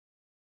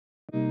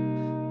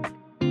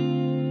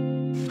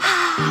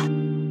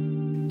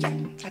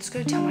just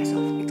gotta tell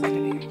myself it's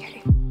gonna be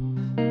okay.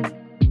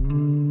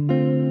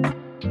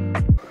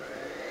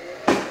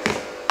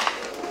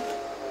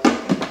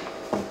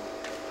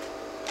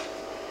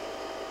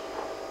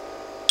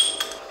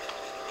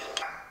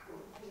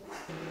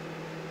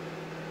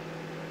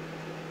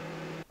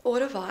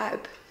 What a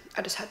vibe.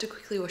 I just had to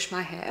quickly wash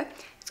my hair.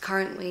 It's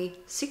currently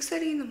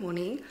 6:30 in the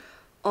morning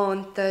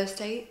on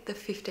Thursday, the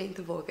 15th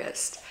of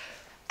August.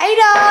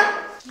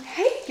 Ada!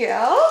 Hey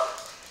girl!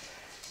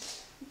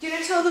 You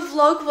gonna tell the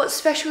vlog what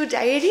special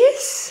day it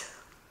is?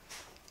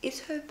 It's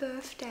her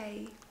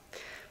birthday.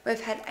 We've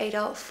had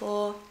Ada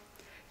for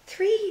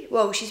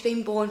she's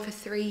been born for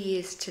 3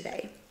 years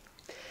today.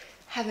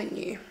 Haven't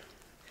you?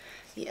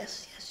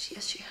 Yes,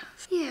 you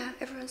have. Yeah,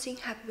 everyone's saying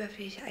happy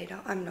birthday to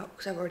Ada. I'm not,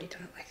 because I've already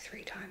done it like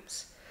 3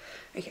 times.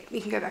 Okay,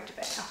 we can go back to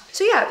bed now.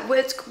 So yeah,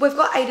 we've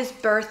got Ada's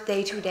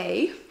birthday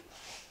today.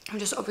 I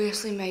just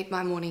obviously made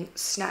my morning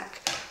snack.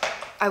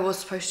 I was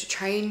supposed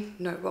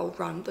to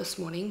run this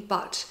morning,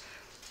 but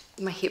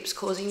my hip's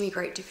causing me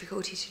great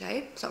difficulty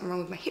today. Something wrong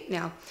with my hip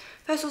now.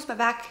 First it was my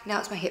back, now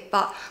it's my hip,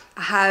 but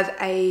I have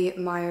a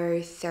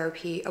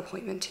myotherapy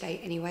appointment today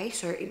anyway,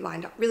 so it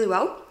lined up really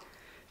well.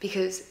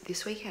 Because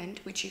this weekend,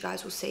 which you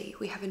guys will see,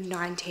 we have a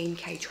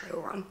 19k trail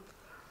run.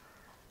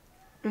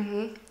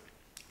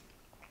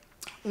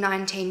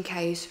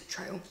 19k's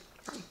trail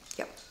run.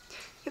 Yep.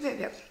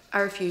 I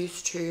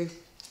refuse to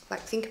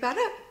think about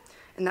it,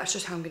 and that's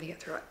just how I'm gonna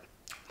get through it.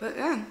 But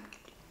yeah,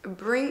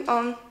 bring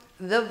on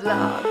the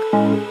vlog.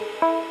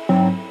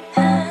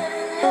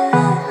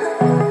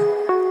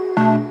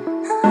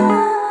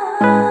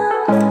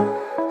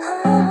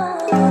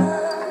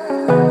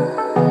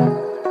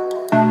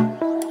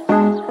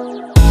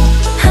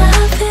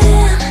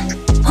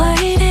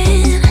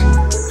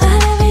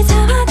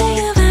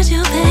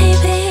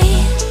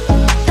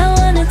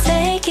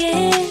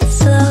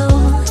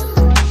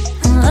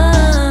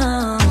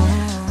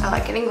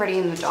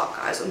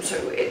 I'm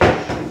so weird.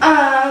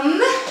 A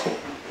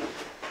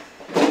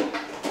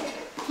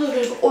little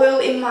bit of oil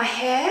in my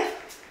hair.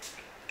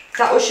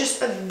 That was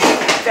just a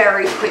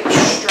very quick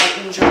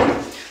straighten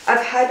job.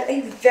 I've had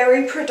a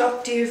very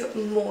productive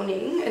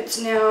morning. It's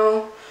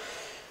now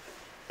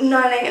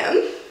 9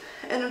 AM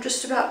and I'm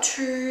just about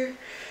to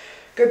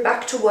go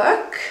back to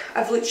work.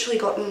 I've literally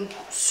gotten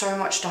so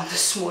much done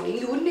this morning.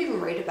 You wouldn't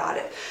even read about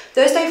it.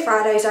 Thursday,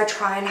 Fridays, I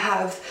try and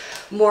have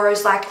more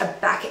as like a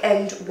back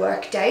end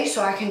work day,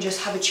 so I can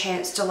just have a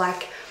chance to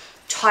like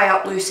tie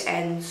up loose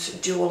ends,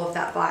 do all of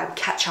that vibe,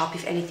 catch up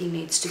if anything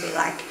needs to be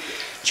like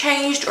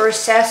changed or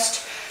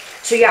assessed.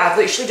 So yeah, I've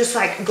literally just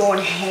like gone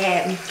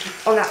ham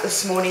on that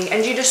this morning,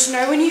 and you just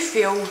know when you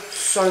feel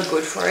so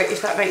good for it,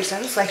 if that makes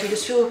sense. Like you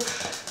just feel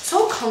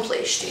so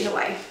accomplished in a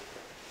way.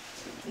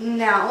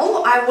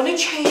 Now, I want to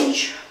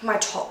change my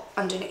top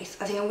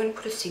underneath. I think I'm going to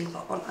put a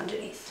singlet on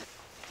underneath.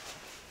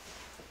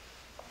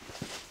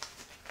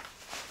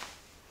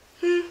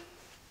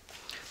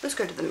 Let's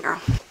go to the mirror.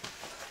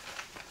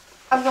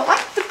 I'm not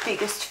like the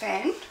biggest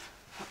fan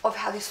of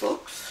how this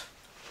looks,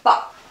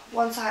 but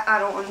once I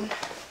add on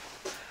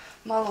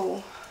my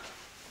little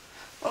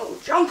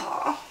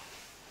jumper,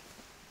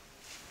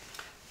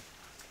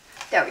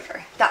 there we go.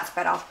 That's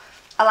better.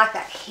 I like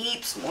that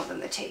heaps more than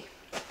the tee.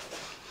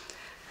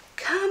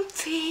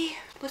 Comfy.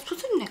 Let's put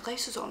some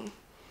necklaces on.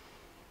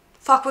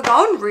 Fuck, we're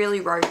going really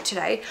rogue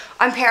today.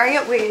 I'm pairing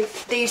it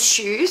with these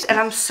shoes and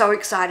I'm so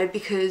excited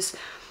because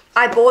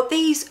I bought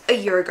these a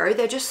year ago.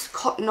 They're just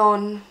cotton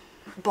on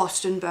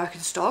Boston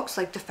Birkenstocks,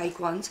 like the fake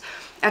ones.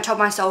 I told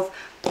myself,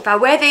 if I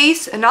wear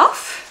these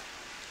enough,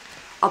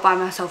 I'll buy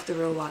myself the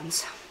real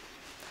ones.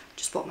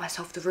 Just bought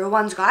myself the real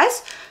ones,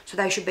 guys. So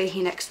they should be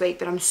here next week,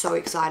 but I'm so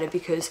excited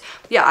because,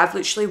 yeah, I've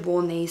literally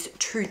worn these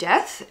to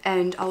death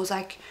and I was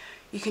like,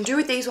 you can do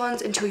with these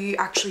ones until you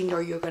actually know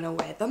you're going to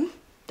wear them.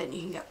 Then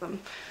you can get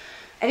them.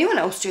 Anyone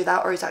else do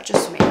that, or is that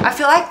just me? I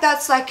feel like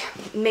that's like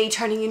me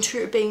turning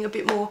into being a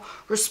bit more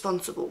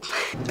responsible.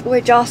 We're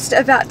just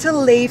about to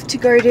leave to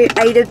go to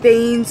Ada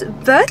Bean's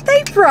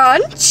birthday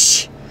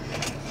brunch.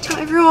 Tell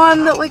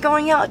everyone that we're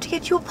going out to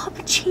get you a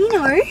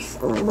puppuccino.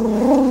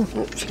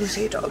 Oops, you can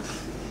see a dog.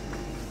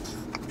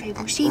 Okay,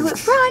 we'll see you at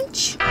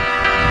brunch.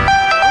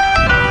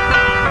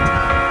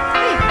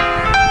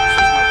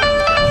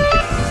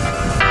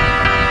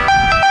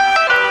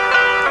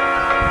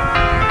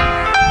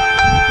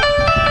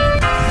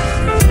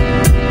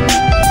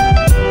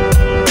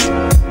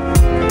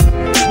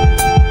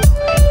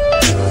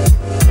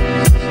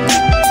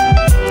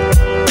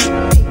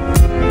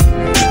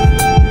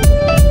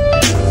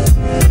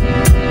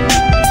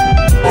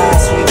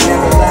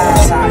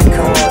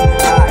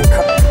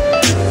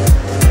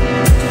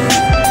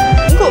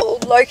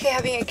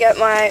 Having to get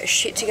my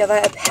shit together,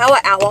 a power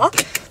hour,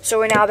 so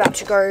we're now about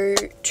to go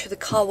to the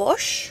car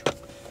wash.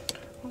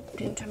 Oh,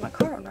 didn't turn my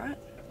car on, right?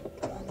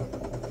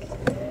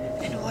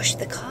 And wash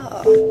the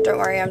car. Don't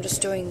worry, I'm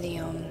just doing the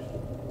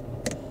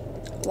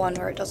one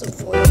where it does it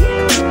for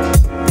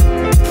you.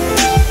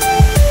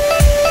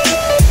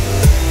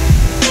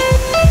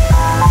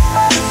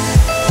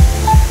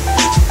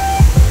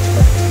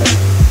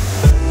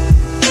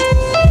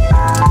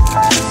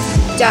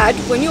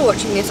 aside, when you're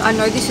watching this, I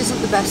know this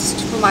isn't the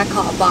best for my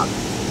car, but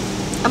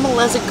I'm a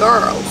leisure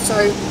girl, so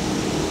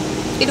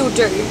it'll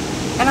do,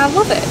 and I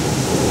love it.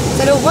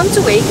 So I do it once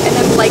a week, and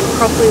then Blake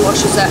properly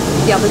washes it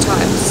the other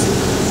times.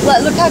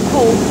 Like, look how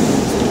cool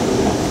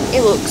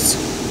it looks.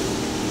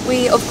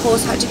 We, of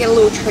course, had to get a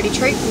little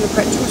treat from the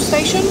petrol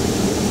station.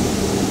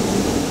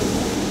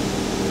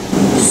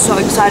 So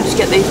excited to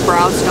get these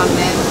brows done,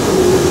 man.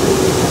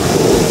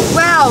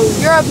 Wow,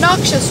 you're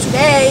obnoxious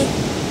today.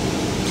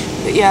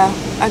 But yeah,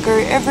 I go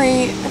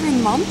every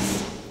month.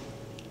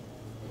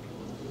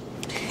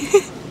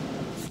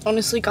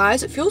 Honestly,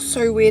 guys, it feels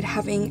so weird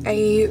having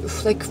a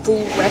like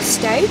full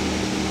rest day.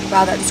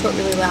 Wow, that just got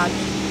really loud.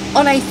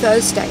 On a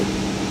Thursday.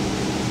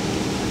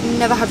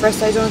 Never have rest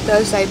days on a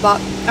Thursday,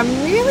 but I'm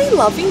really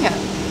loving it.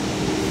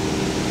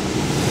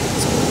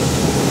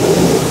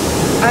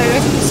 I don't know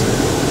if it's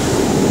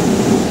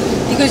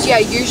because yeah,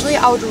 usually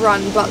I would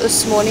run, but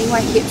this morning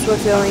my hips were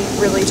feeling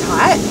really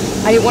tight.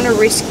 I didn't want to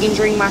risk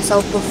injuring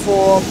myself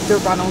before the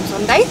run on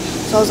Sunday,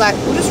 so I was like,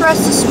 we'll just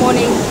rest this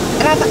morning.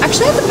 And I've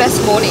actually had the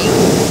best morning.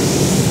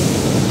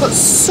 Got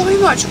so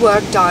much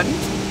work done.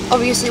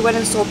 Obviously went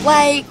and saw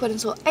Blake, went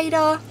and saw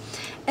Ada,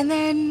 and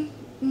then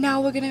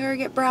now we're gonna go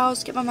get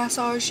brows, get my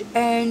massage,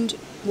 and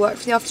work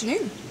for the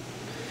afternoon.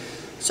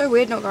 So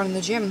weird not going to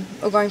the gym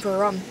or going for a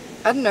run.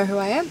 I don't know who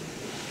I am.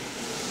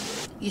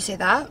 You see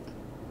that?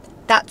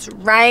 That's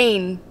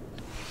rain.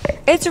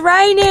 It's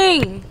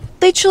raining.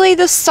 Literally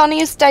the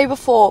sunniest day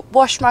before.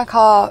 Washed my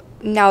car,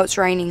 now it's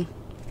raining.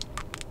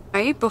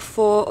 Okay,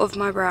 before of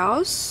my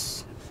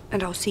brows,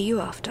 and I'll see you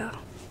after.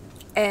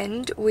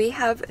 And we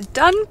have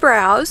done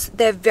brows.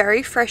 They're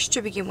very fresh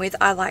to begin with.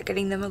 I like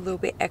getting them a little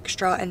bit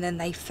extra and then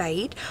they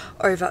fade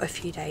over a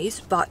few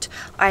days, but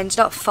I ended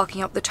up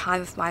fucking up the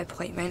time of my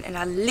appointment, and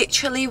I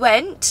literally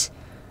went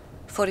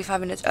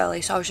 45 minutes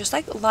early, so I was just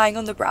like lying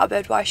on the brow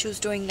bed while she was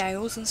doing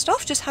nails and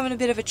stuff, just having a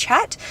bit of a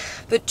chat.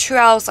 But 2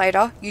 hours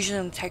later,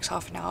 usually it takes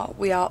half an hour,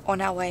 we are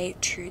on our way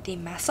to the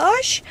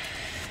massage.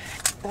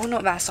 Well,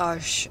 not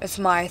massage, it's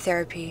my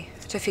therapy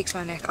to fix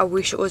my neck. I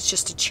wish it was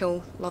just a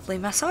chill, lovely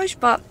massage,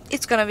 but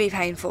it's gonna be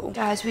painful.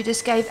 Guys, we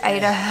just gave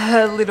Ada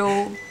her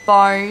little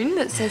bone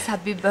that says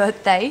happy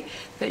birthday,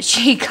 but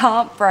she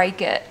can't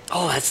break it.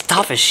 Oh, that's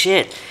tough as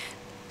shit.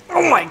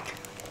 Oh my.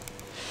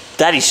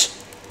 That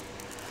is.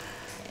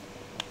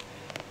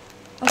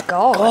 Oh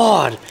god.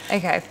 God.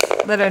 Okay,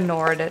 let her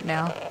gnaw at it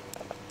now.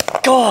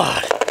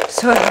 God.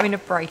 So we're having to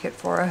break it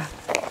for her.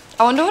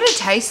 I wonder what it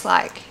tastes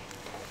like.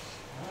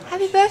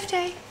 Happy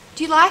birthday.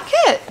 Do you like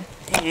it?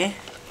 Yeah.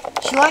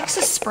 She likes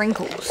the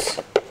sprinkles.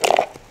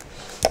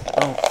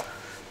 Oh.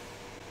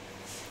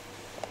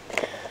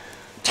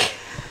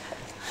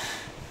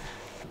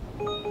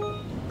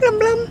 Blum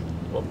blum.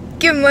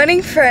 Good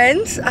morning,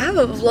 friends. I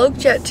haven't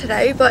vlogged yet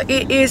today, but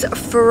it is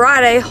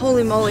Friday.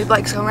 Holy moly,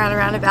 Blake's going round and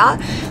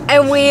roundabout.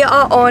 And we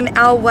are on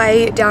our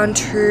way down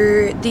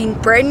to the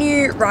brand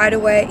new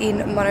Ride-A-Wear in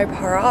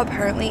Monopara.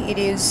 Apparently it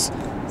is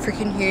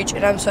freaking huge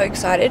and I'm so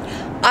excited.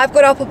 I've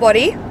got upper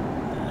body.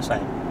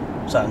 Same.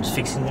 So I'm just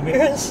fixing the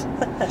mirrors.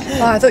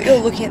 Oh, I thought you were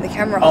looking at the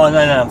camera. Oh, no,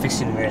 I'm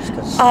fixing the mirrors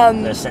because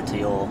they're set to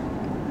your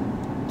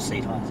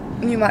seat height.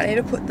 You might need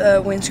to put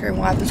the windscreen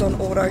wipers on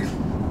auto.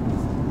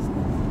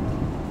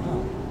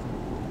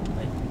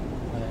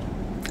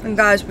 And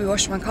guys, we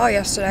washed my car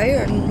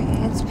yesterday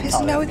and it's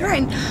pissing down with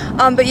rain.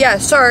 But yeah,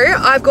 so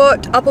I've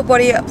got upper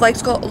body,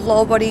 Blake's got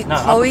lower body, no,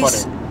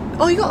 Chloe's...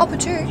 Oh, you got upper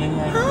too?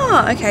 Yeah.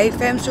 Ah, okay,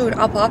 Fam's doing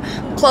upper.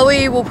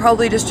 Chloe will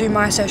probably just do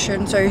my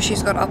session, so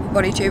she's got upper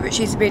body too, but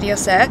she's meeting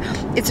us there.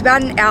 It's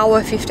about an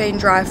hour 15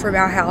 drive from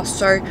our house,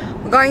 so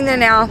we're going there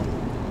now.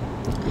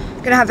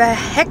 Gonna have a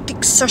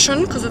hectic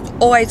session because it's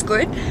always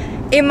good.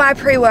 In my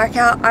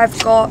pre-workout, I've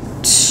got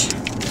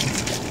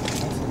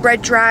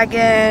Red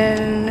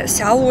Dragon,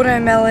 sour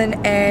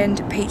watermelon,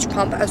 and peach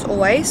pump as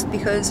always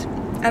because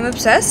I'm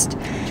obsessed.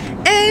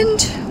 And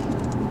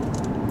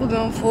we're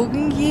gonna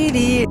fucking get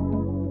it.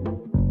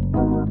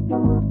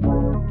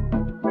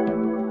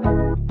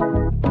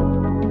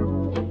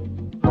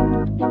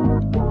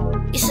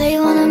 You say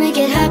you wanna make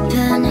it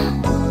happen.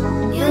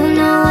 You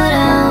know what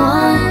I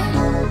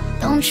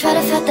want. Don't try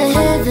to fight the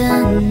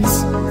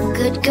heavens.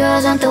 Good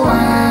girls aren't the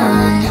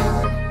one.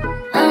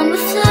 I'm a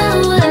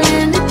flower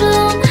in the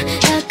bloom.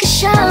 I could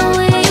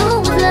shower you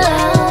with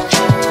love.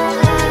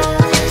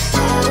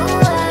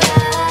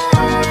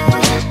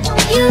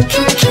 You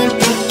can keep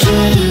the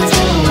keys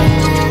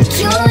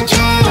to your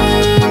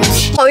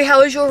dreams. Chloe,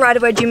 how was your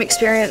Ride-A-Wear gym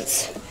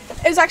experience?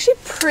 It was actually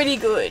pretty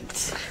good.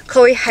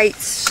 Chloe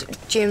hates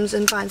gyms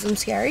and finds them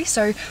scary,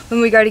 so when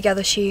we go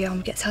together she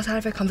gets outside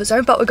of her comfort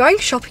zone. But we're going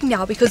shopping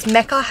now because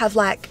Mecca have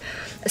like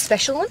a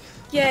special on.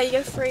 Yeah, you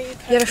get a free perfume.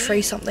 You get a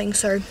free something,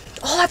 so...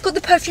 Oh, I've got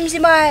the perfumes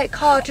in my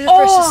car to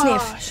for us to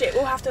sniff. Oh shit,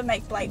 we'll have to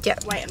make Blake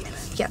wait a minute.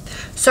 Yeah,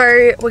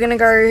 so we're gonna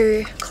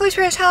go Chloe's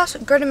parents' house,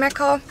 go to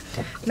Mecca,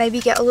 maybe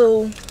get a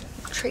little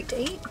treat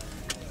to eat.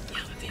 Yeah,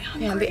 I'm a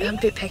bit Yeah, hungry. I'm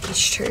a bit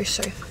peckish too,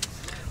 so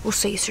we'll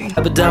see you soon.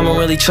 But damn, I'm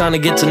really trying to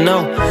get to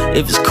know.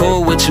 If it's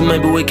cool with you,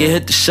 maybe we can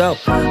hit the show.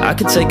 I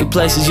can take you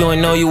places you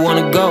ain't know you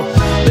wanna go.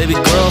 Baby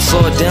girl,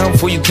 slow it down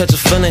before you catch a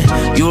feeling.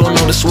 You don't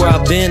notice where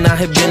I've been, I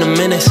have been a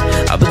menace.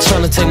 I've been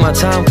trying to take my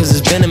time cause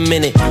it's been a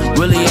minute.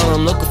 Really all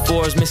I'm looking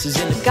for is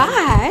Mrs. Independent.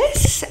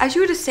 Guys, as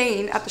you would have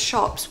seen at the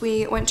shops,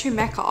 we went to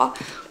Mecca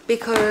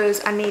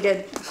because I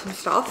needed some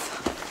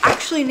stuff.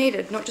 Actually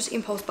needed, not just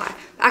impulse buy.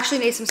 I actually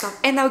need some stuff.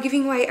 And they were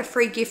giving away a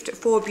free gift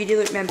for Beauty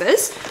Loop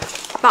members.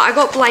 But I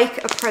got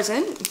Blake a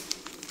present.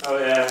 Oh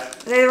yeah.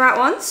 Are they the right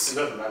ones? It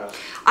doesn't matter.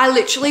 I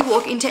literally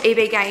walk into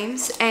EB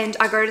Games and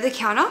I go to the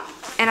counter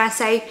and I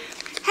say,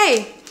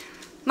 hey,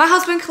 my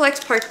husband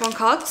collects Pokemon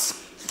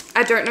cards.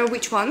 I don't know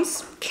which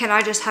ones. Can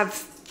I just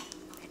have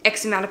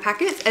X amount of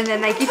packets? And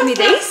then they give me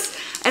these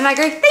and I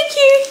go, thank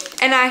you.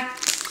 And I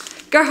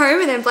go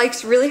home and then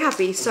Blake's really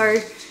happy. So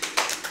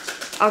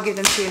I'll give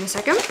them to you in a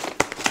second.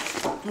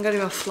 I'm gonna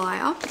do a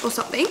flyer or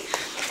something.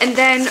 And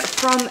then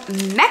from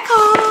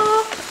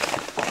Mecca,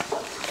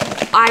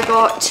 I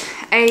got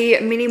a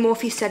mini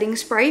Morphe setting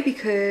spray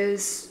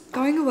because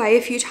going away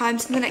a few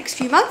times in the next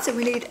few months and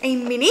we need a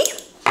mini.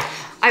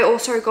 I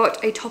also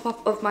got a top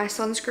up of my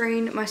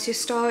sunscreen. My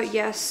sister,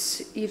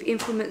 yes, you've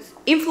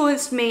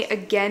influenced me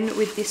again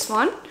with this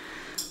one.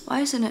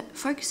 Why isn't it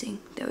focusing?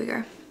 There we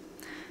go.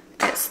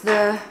 It's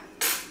the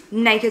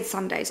Naked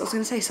Sundays. I was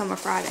going to say Summer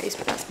Fridays,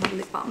 but that's my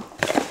lip balm.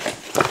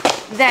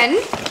 Then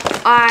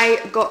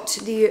I got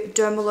the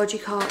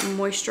Dermalogica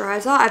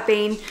moisturizer. I've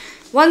been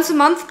once a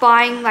month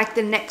buying like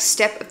the next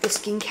step of the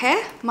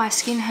skincare. My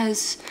skin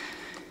has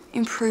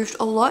improved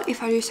a lot,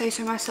 if I do say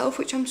so myself,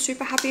 which I'm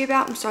super happy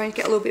about. I'm starting to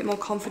get a little bit more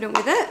confident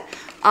with it.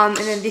 And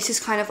then this is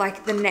kind of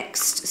like the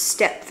next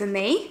step for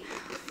me.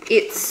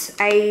 It's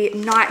a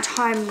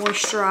nighttime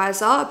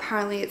moisturizer.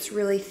 Apparently it's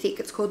really thick.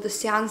 It's called the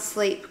Sound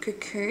Sleep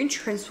Cocoon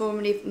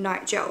Transformative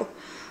Night Gel.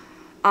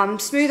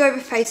 Smooth over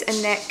face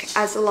and neck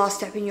as the last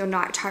step in your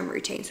nighttime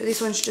routine. So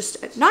this one's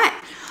just at night.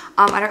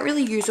 I don't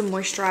really use a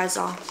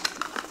moisturizer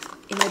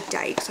in the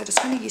day because I just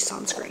kind of use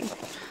sunscreen.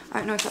 I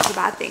don't know if that's a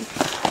bad thing.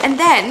 And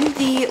then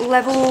the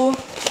level,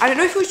 I don't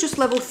know if it was just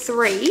level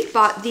 3,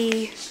 but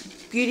the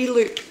Beauty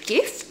Loop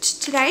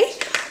gift today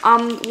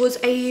was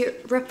a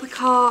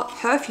replica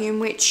perfume,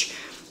 which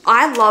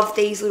I love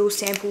these little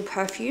sample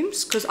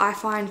perfumes because I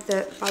find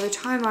that by the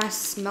time I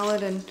smell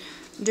it and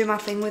do my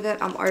thing with it,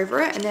 I'm over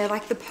it. And they're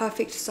like the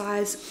perfect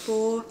size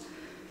for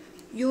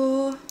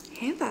your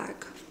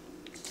handbag.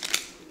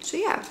 So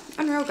yeah,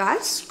 unreal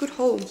guys, good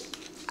haul.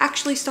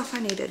 Actually stuff I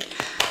needed.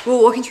 We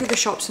were walking through the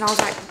shops and I was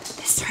like,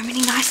 there's so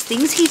many nice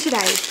things here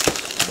today.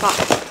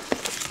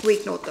 But we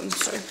ignored them,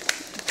 so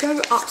go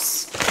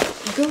us.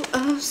 Go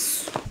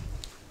us.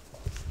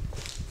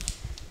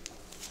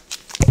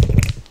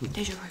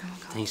 There's your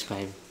Pokemon card. Thanks,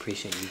 babe.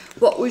 Appreciate you.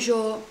 What was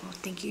your, oh,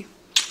 thank you.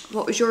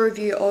 What was your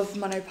review of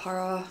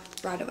Manopara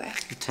right away?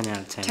 10 out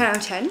of 10. 10 out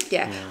of 10?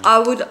 Yeah. I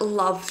would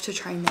love to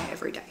train there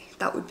every day.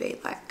 That would be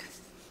like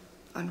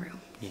unreal.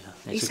 Yeah.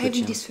 Are you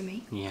saving this for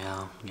me?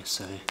 Yeah, I guess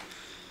so.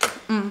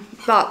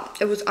 But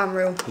it was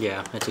unreal.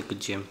 Yeah, it's a good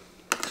gym.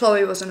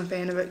 Chloe wasn't a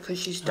fan of it because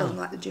she doesn't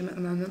like the gym at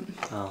the moment.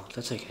 Oh,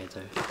 that's okay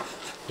though.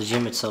 The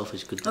gym itself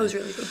is good though. It was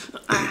really good.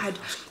 I had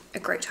a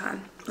great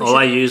time. All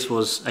I used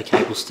was a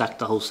cable stack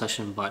the whole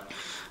session, but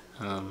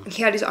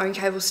he had his own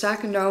cable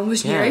stack and no one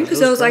was Yeah, near him it because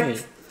was there was great. like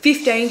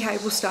 15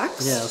 cable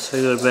stacks. yeah, it was so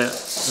good. But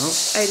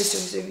oh,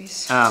 Ada's doing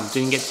zoomies.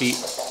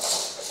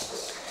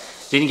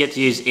 didn't get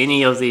to use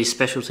any of the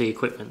specialty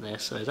equipment there,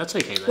 so that's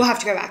okay though. We'll have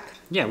to go back.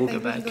 Yeah, we'll Maybe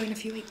go back. we can go in a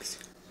few weeks.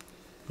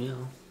 Yeah.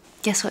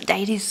 Guess what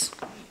date is?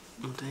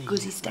 Oh, dang.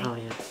 Guzzi's day. Oh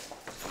yeah.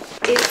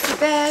 It's the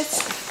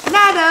best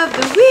night of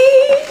the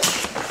week.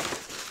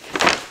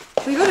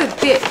 We got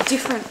a bit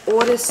different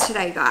orders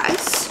today,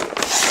 guys.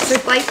 So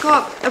Blake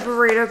got a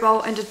burrito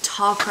bowl and a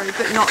taco,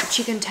 but not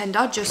chicken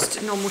tender,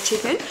 just normal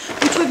chicken,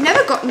 which we've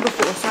never gotten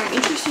before, so I'm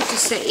interested to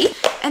see.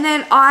 And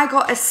then I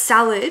got a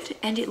salad,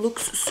 and it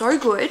looks so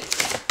good,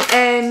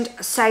 and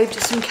saved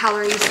some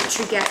calories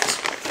to get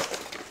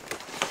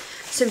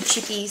some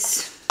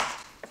chippies,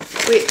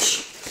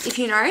 which, if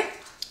you know,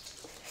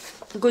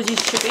 Guzzi's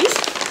chippies,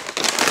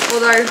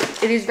 although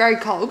it is very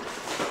cold.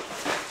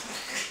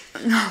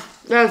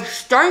 They're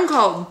stone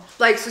cold.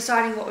 Blake's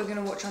deciding what we're going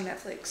to watch on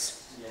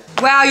Netflix.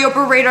 Yeah. Wow, your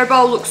burrito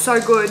bowl looks so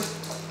good.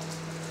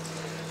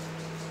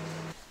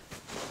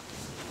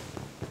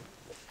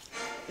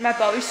 My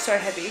bowl is so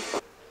heavy.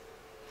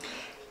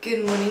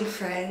 Good morning,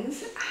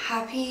 friends.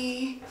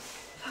 Happy...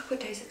 Fuck, what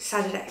day is it?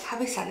 Saturday.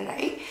 Happy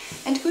Saturday.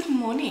 And good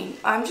morning.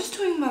 I'm just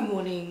doing my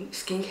morning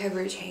skincare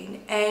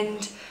routine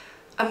and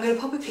I'm going to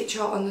pop a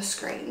picture on the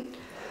screen.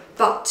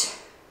 But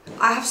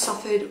I have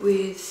suffered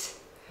with...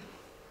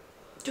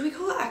 Do we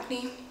call it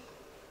acne?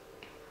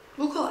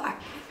 We'll call it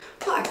acne.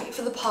 Not acne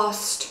for the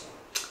past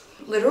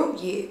literal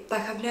year.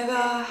 Like I've never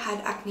had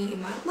acne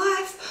in my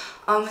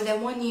life. And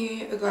then 1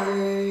 year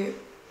ago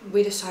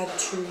we decided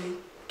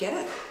to get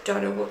it.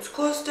 Don't know what's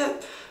caused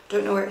it.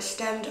 Don't know where it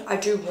stemmed. I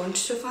do want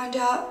to find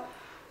out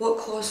what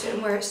caused it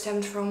and where it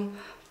stemmed from.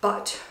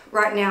 But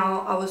right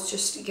now I was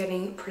just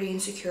getting pretty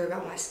insecure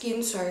about my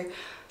skin, so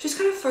just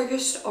kind of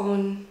focused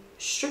on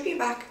stripping it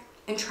back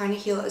and trying to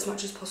heal it as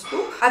much as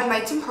possible. I've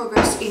made some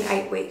progress in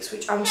 8 weeks,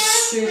 which I'm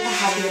super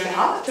happy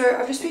about. So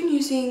I've just been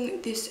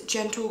using this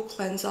gentle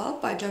cleanser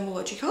by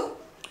Dermalogica,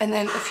 and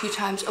then a few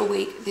times a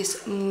week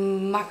this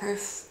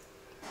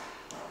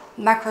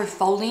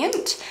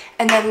macrofoliant.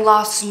 And then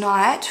last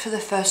night, for the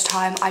first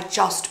time, I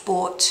just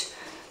bought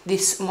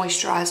this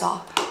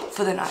moisturizer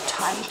for the night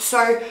time.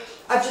 So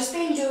I've just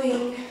been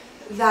doing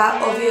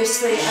that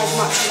obviously as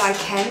much as I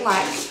can,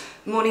 like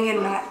morning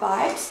and night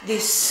vibes.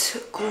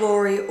 This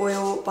Glory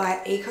Oil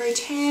by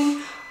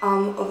Ecotan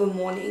of a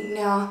morning.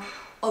 Now,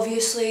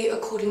 obviously,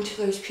 according to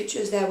those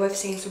pictures there, we've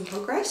seen some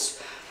progress.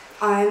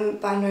 I'm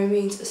by no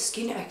means a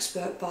skin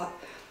expert, but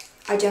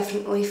I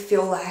definitely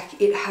feel like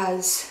it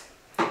has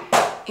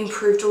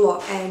improved a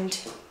lot, and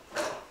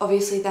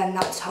obviously then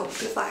that's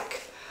helped with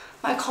like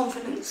my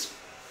confidence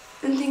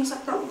and things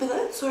like that with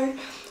it. So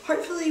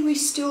hopefully we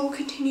still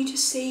continue to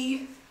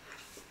see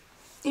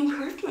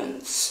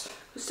improvements.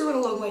 We've still got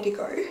a long way to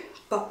go,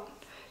 but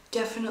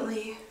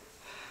definitely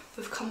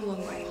we've come a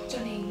long way.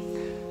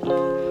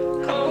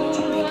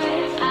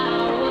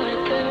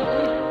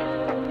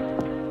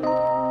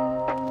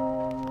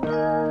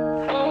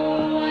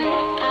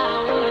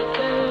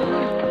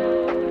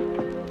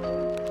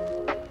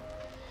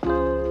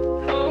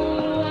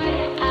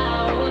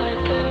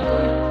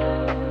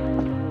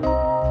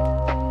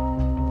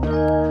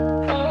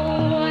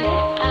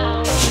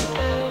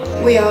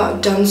 We are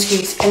done,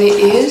 skis, and it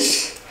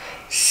is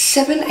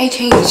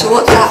 7:18. So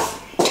what's that?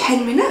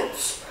 10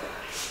 minutes?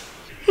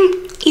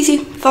 Easy,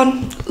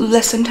 fun,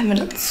 less than 10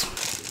 minutes.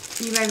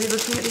 You may be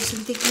looking at this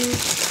and thinking,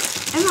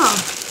 Emma,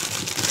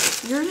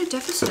 you're in a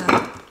deficit.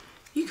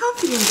 You can't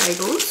fit in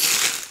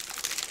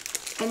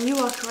bagels. And you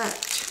are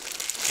correct.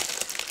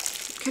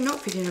 You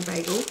cannot fit in a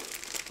bagel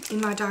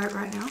in my diet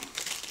right now.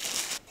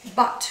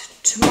 But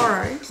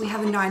tomorrow we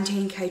have a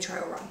 19k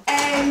trail run,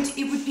 and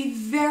it would be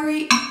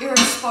very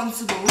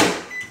irresponsible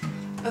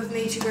of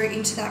me to go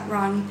into that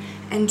run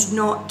and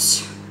not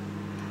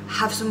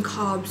have some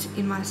carbs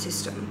in my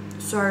system.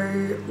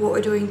 So what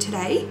we're doing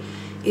today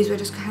is we're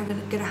just kind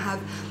of gonna have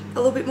a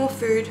little bit more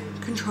food,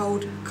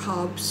 controlled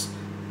carbs,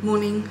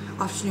 morning,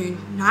 afternoon,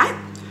 night,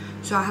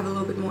 so I have a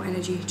little bit more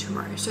energy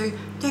tomorrow. So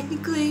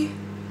technically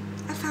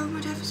I failed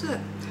my deficit,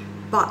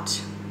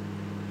 but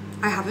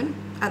I haven't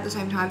at the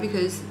same time,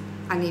 because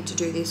I need to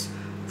do this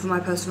for my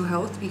personal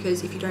health,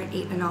 because if you don't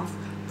eat enough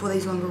for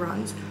these longer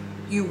runs,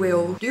 you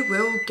will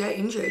get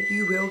injured,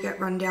 you will get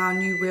run down,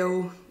 you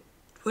will,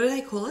 what do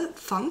they call it?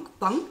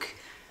 Bunk?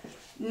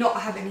 Not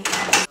have any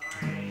energy.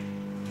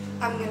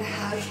 I'm gonna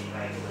have,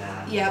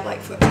 yeah, Blake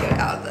forgot to get it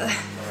out of the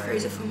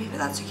freezer for me, but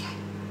that's okay.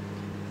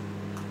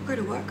 I'll go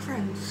to work,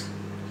 friends.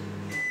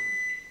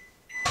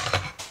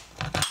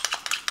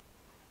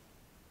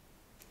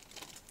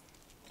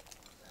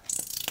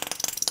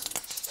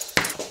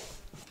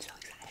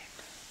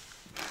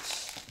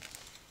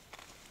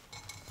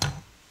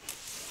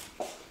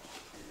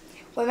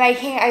 We're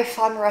making a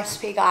fun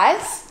recipe,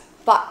 guys,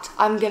 but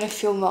I'm gonna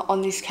film it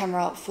on this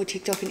camera for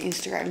TikTok and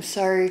Instagram,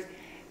 so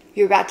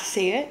you're about to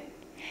see it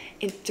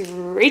in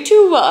 3,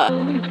 2,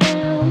 1.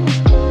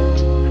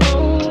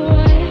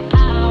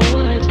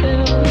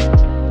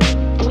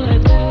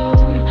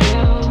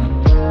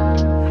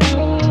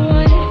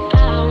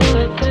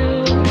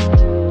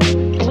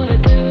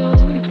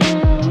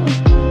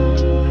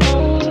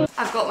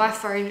 I've got my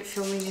phone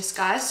filming this,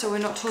 guys, so we're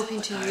not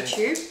talking to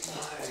YouTube.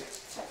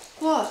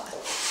 What?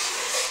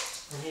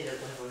 I need a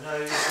little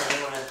nose, I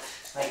don't want to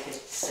make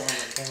it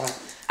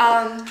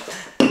sound.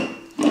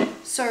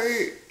 So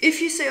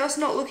if you see us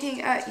not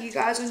looking at you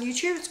guys on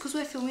YouTube, it's because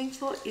we're filming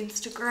for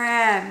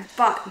Instagram.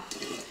 But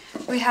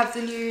we have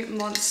the new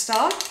Monster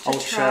to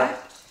try.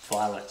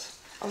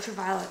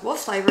 Ultraviolet. What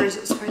flavour is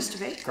it supposed to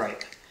be?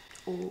 Grape.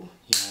 Ooh.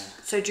 Yeah.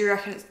 So do you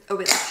reckon it's a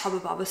bit like Hubba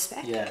Bubba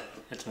spec? Yeah,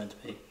 it's meant to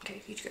be.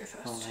 Okay, you go first.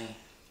 Oh, me.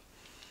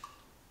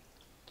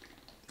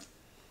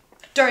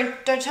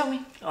 Don't tell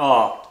me.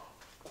 Oh.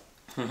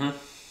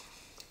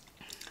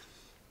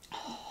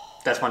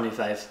 That's my new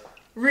fave.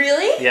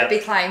 Really? Yeah.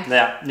 Big claim.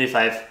 Yeah, new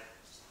fave.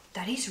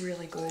 That is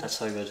really good. That's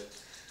so good.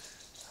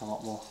 A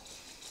lot more.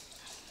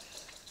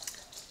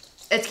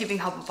 It's giving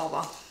Hubba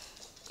Bubba.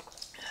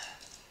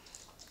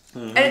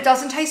 And it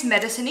doesn't taste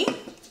medicine-y.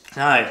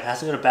 No, it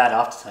hasn't got a bad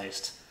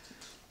aftertaste.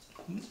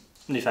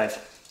 New fave.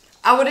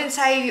 I wouldn't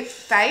say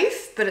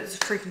fave, but it's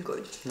freaking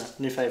good. No,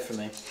 new fave for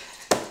me.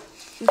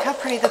 Look how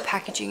pretty the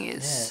packaging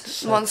is. Yeah, it's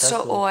so Monster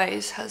purple.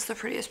 always has the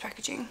prettiest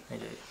packaging. They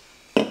do.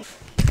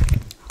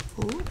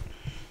 Ooh.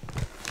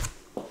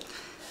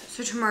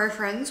 So tomorrow,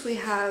 friends, we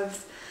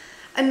have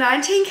a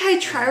 19k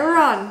trail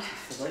run. I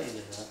forgot you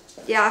did that.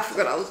 Yeah, I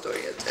forgot I was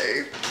doing it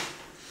too.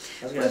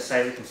 I was going to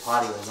say we can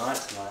party all night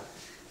tonight.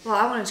 Well,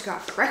 I wanted to go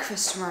out for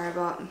breakfast tomorrow,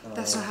 but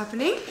that's not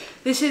happening.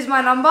 This is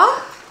my number,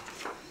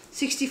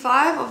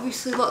 65.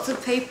 Obviously, lots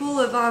of people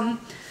have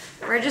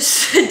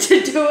registered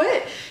to do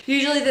it.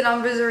 Usually the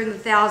numbers are in the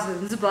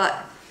thousands,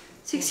 but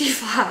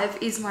 65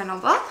 is my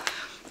number.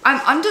 I'm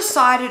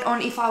undecided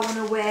on if I want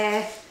to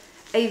wear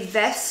a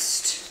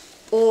vest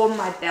or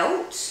my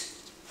belt.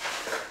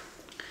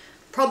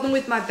 Problem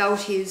with my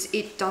belt is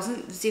it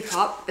doesn't zip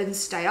up and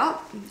stay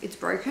up. It's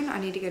broken. I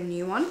need to get a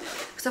new one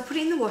because I put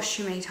it in the wash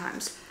too many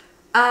times.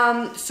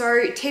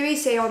 So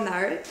TBC on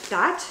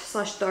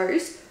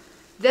that/those.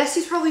 Vest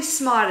is probably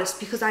smartest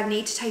because I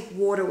need to take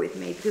water with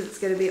me because it's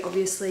going to be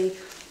obviously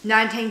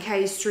 19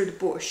 k's through the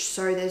bush,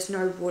 so there's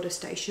no water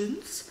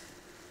stations.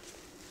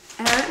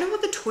 And I don't know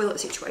what the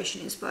toilet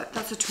situation is, but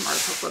that's a tomorrow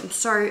problem.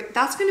 So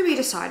that's going to be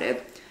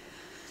decided.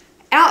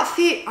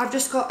 Outfit, I've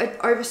just got an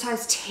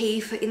oversized tee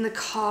for in the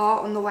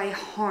car on the way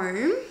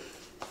home.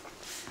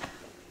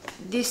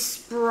 This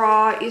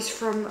bra is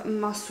from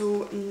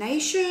Muscle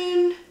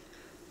Nation.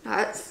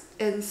 That's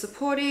and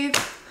supportive.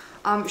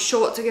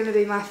 Shorts are going to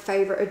be my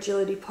favorite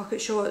agility pocket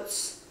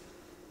shorts.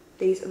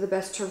 These are the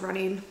best to run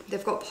in.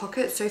 They've got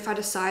pockets, so if I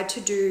decide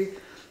to do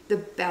the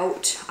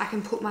belt, I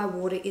can put my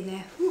water in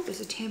there. Ooh, there's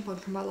a tampon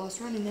from my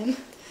last run in them.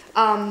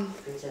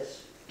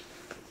 Princess.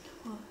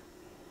 What?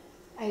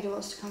 Ada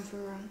wants to come for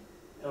a run.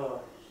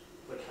 Oh,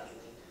 we're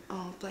cuddling.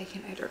 Oh, Blake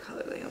and Ada are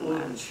cuddling on the We're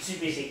lounge. too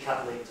busy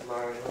cuddling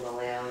tomorrow on the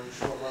lounge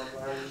or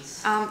my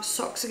runs.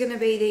 Socks are going to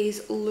be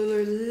these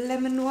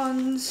Lululemon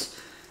ones.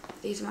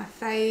 These are my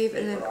fave.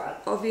 And then bright?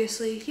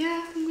 obviously,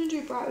 yeah, I'm going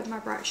to do bright with my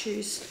bright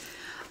shoes.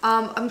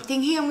 I'm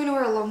thinking I'm going to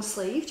wear a long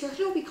sleeve. Do you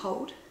reckon it'll be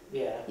cold?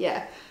 Yeah.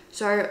 Yeah.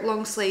 So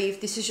long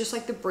sleeve. This is just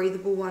like the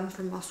breathable one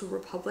from Muscle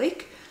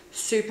Republic.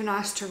 Super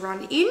nice to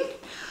run in.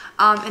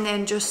 And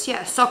then just,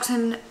 yeah, socks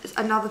and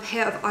another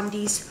pair of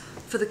undies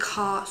for the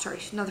car. Sorry,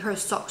 another pair of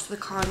socks for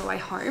the car on the way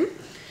home.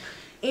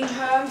 In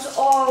terms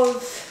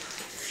of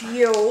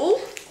fuel,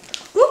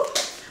 whoop,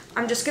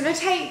 I'm just going to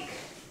take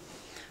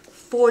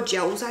 4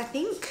 gels, I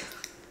think.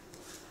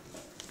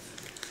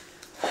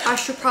 I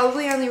should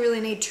probably only really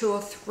need 2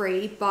 or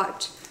 3,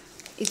 but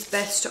it's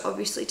best to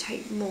obviously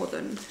take more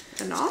than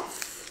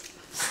enough.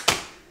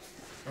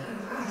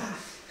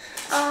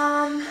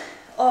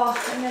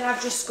 And then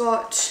I've just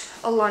got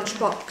a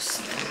lunchbox.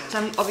 So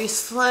I'm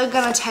obviously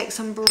gonna take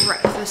some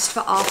breakfast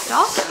for after.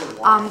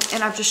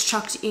 And I've just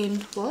chucked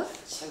in what?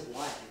 It's so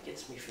white, it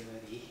gets me from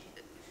over here.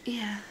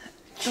 Yeah,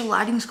 the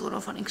lighting's gone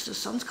off on it because the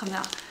sun's coming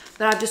out.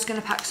 But I'm just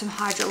gonna pack some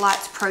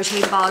Hydrolytes,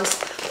 protein bars,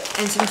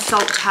 and some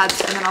salt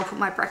tabs, and then I'll put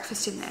my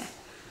breakfast in there.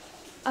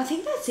 I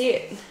think that's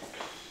it.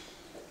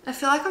 I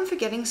feel like I'm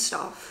forgetting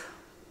stuff.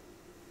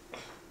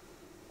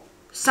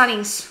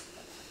 Sunnies.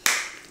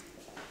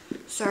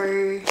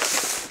 So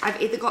I've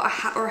either got a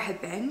hat or a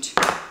headband.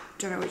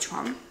 Don't know which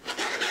one.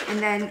 And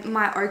then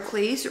my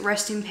Oakleys,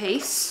 rest in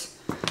peace.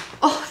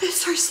 Oh, they're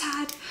so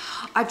sad.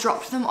 I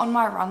dropped them on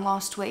my run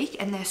last week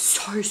and they're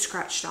so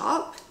scratched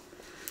up.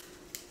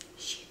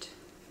 Shit.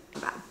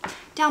 Bad.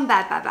 Down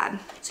bad, bad, bad.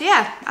 So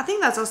yeah, I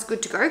think that's us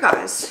good to go,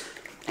 guys.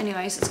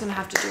 Anyways, it's gonna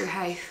have to do,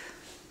 hey.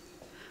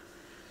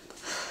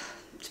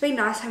 It's been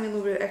nice having a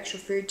little bit of extra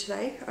food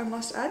today, I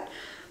must add.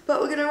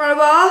 But we're gonna run a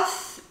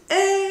bath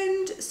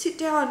and sit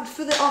down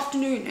for the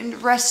afternoon and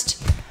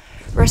rest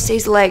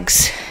these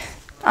legs.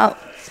 Oh.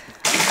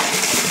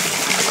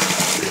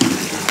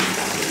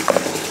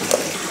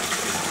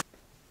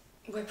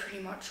 We're pretty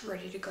much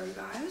ready to go,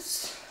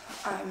 guys.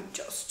 I'm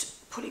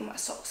just putting my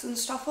socks and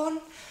stuff on,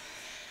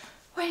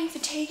 waiting for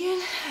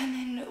Tegan, and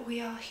then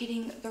we are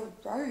hitting the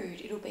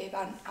road. It'll be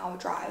about an hour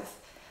drive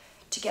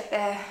to get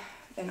there.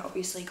 Then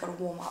obviously got to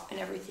warm up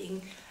and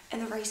everything,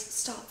 and the race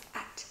starts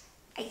at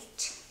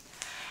 8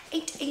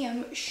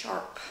 AM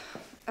sharp.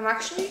 I'm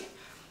actually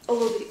a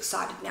little bit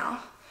excited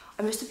now.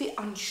 I'm just a bit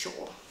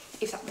unsure,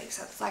 if that makes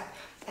sense. Like,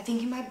 I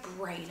think in my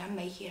brain I'm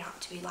making it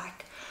out to be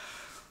like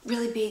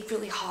really big,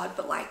 really hard,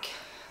 but like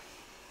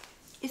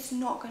it's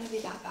not going to be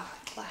that bad.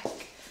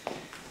 Like,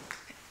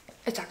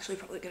 it's actually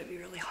probably going to be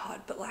really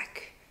hard, but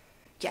like,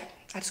 yeah,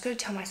 I just got to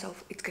tell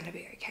myself it's going to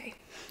be okay.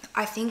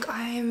 I think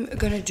I'm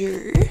going to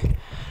do,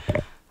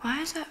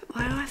 why do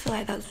I feel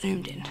like that's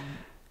zoomed in?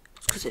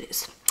 It's because it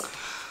is.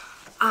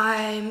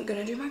 I'm going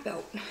to do my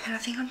belt, and I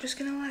think I'm just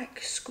going to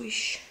like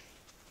squish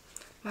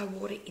my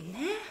water in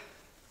there.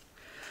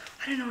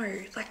 I don't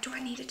know, like, do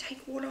I need to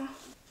take water?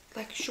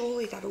 Like,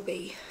 surely that'll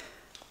be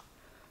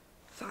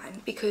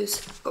fine,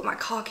 because I've got my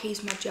car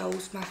keys, my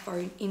gels, my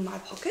phone in my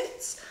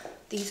pockets.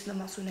 These are the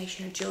Muscle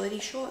Nation agility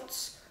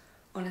shorts.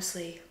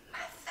 Honestly, my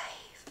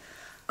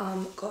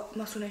fave. Got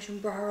Muscle Nation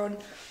bra on.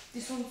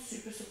 This one's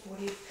super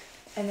supportive.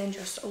 And then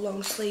just a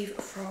long sleeve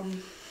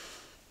from,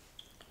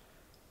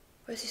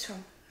 where's this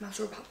from?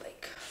 Muscle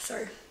Republic.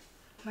 So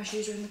my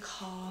shoes are in the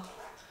car.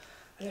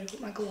 I gotta put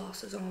my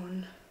glasses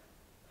on.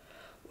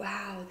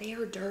 Wow, they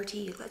are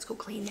dirty. Let's go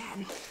clean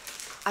them.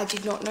 I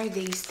did not know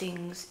these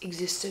things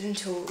existed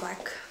until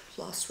like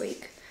last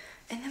week.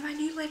 And then my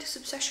new latest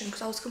obsession,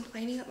 because I was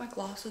complaining that my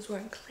glasses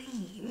weren't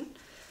clean.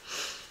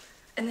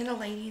 And then a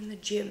lady in the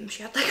gym,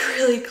 she had like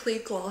really clear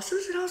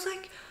glasses, and I was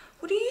like,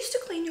 what do you use to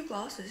clean your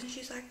glasses? And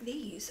she's like,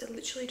 these. They're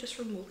literally just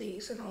from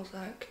Woolies. And I was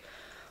like,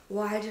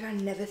 why did I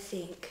never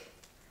think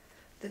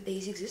that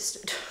these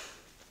existed?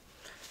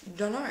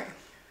 Don't know.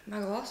 My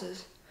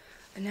glasses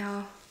are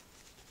now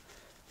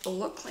a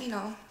lot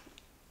cleaner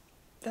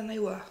than they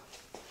were.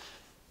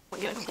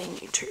 We're gonna clean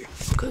you too,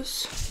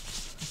 because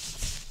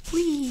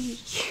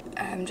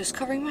I'm just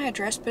covering my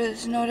address, but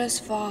it's not as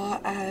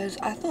far as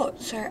I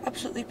thought, so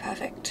absolutely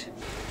perfect.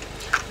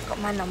 Got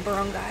my number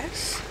on,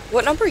 guys.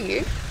 What number are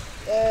you?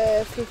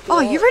 50. Oh,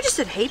 you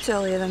registered heaps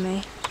earlier than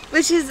me.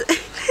 Which is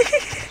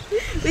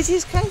which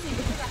is crazy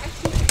because I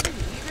actually think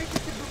you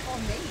registered before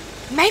me.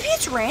 Maybe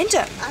it's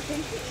random. I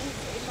think it is.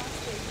 It must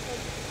be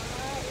because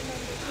I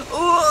remember.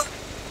 Oh.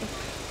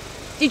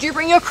 Did you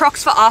bring your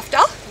Crocs for after?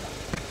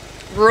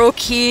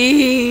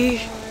 Rookie.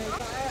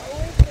 But I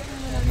always bring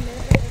them when I'm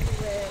never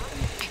everywhere.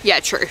 Yeah,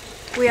 true.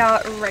 We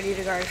are ready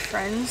to go,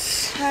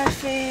 friends.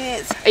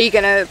 Perfect. Are you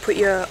gonna put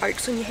your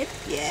oaks on your head?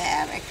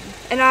 Yeah, I reckon.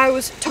 And I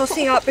was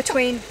tossing up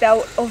between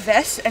belt or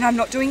vest, and I'm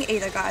not doing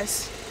either,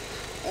 guys.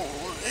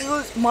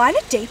 Mine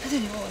are deeper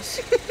than yours.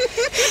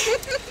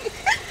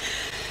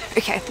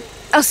 Okay,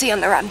 I'll see you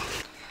on the run.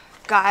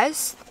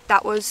 Guys,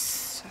 that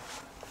was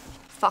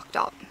fucked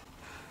up.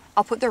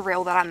 I'll put the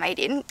reel that I made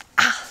in.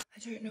 I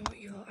don't know what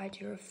your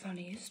idea of fun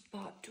is,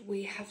 but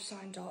we have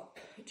signed up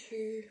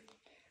to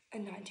a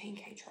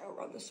 19k trail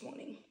run this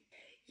morning.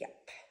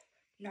 Yep,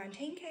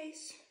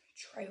 19k's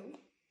trail,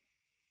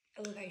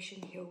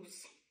 elevation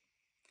hills.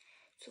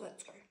 So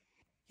let's go.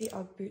 The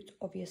UGG boots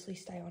obviously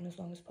stay on as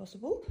long as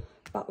possible,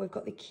 but we've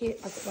got the kit.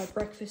 I've got my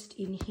breakfast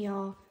in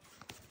here,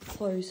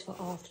 clothes for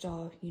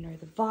after, you know,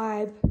 the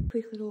vibe.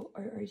 Quick little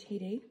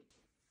OOTD.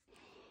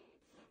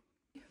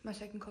 My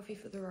second coffee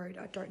for the road.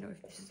 I don't know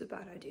if this is a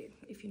bad idea.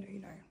 If you know,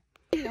 you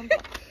know.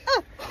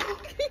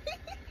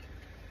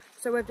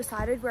 So we've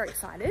decided we're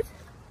excited.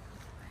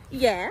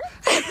 Yeah.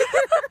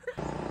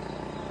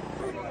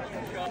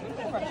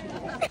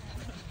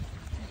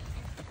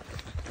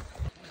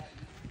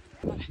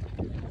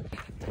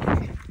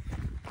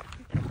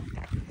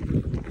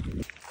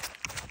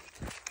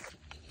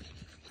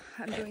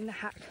 I'm doing the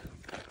hack.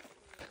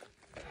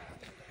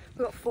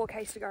 We've got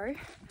 4k's to go.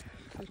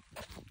 I'm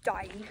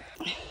dying.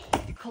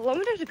 A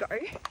kilometre to go,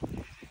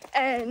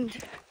 and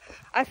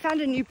I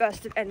found a new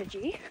burst of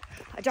energy.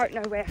 I don't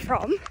know where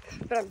from,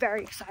 but I'm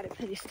very excited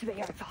for this to be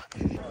over.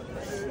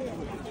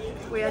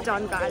 We are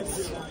done,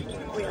 guys.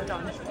 We are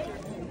done.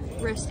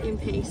 Rest in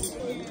peace.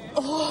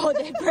 Oh,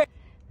 they're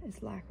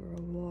it's like a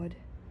reward.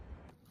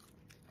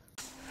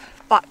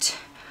 But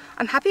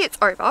I'm happy it's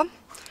over.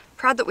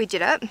 Proud that we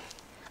did it.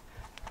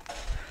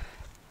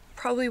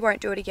 Probably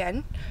won't do it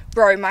again.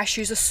 Bro, my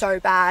shoes are so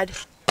bad.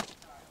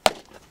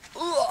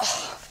 Ugh.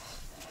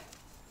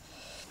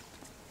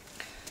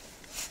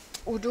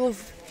 We'll do a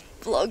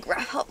vlog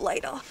wrap up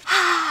later.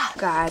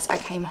 Guys, I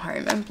came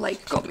home and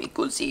Blake got me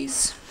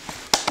goodies.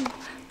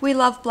 We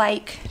love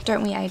Blake,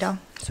 don't we, Ada?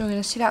 So we're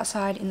gonna sit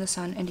outside in the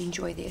sun and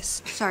enjoy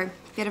this. So,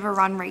 bit of a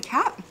run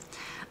recap.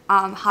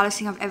 Hardest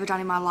thing I've ever done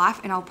in my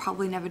life, and I'll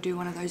probably never do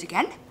one of those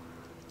again.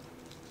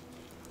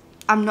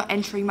 I'm not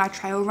entering my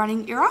trail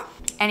running era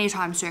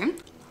anytime soon.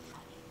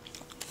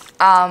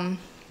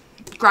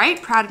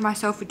 Great, proud of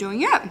myself for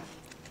doing it.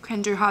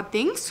 Can do hard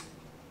things.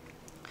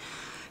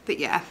 But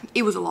yeah,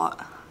 it was a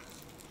lot.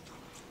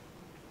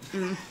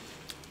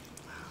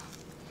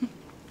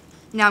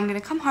 Now I'm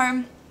gonna come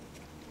home,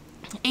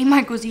 eat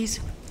my goodies,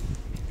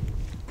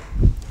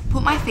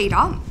 put my feet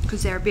up,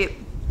 because they're a bit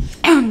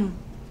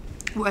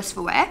worse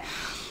for wear,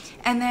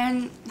 and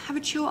then have a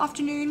chill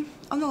afternoon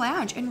on the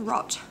lounge and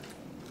rot.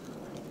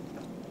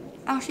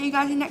 I'll see you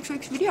guys in next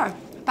week's video.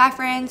 Bye,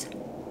 friends.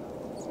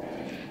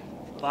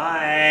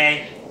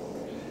 Bye.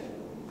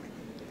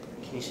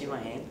 Can you see my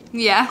hand?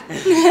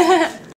 Yeah.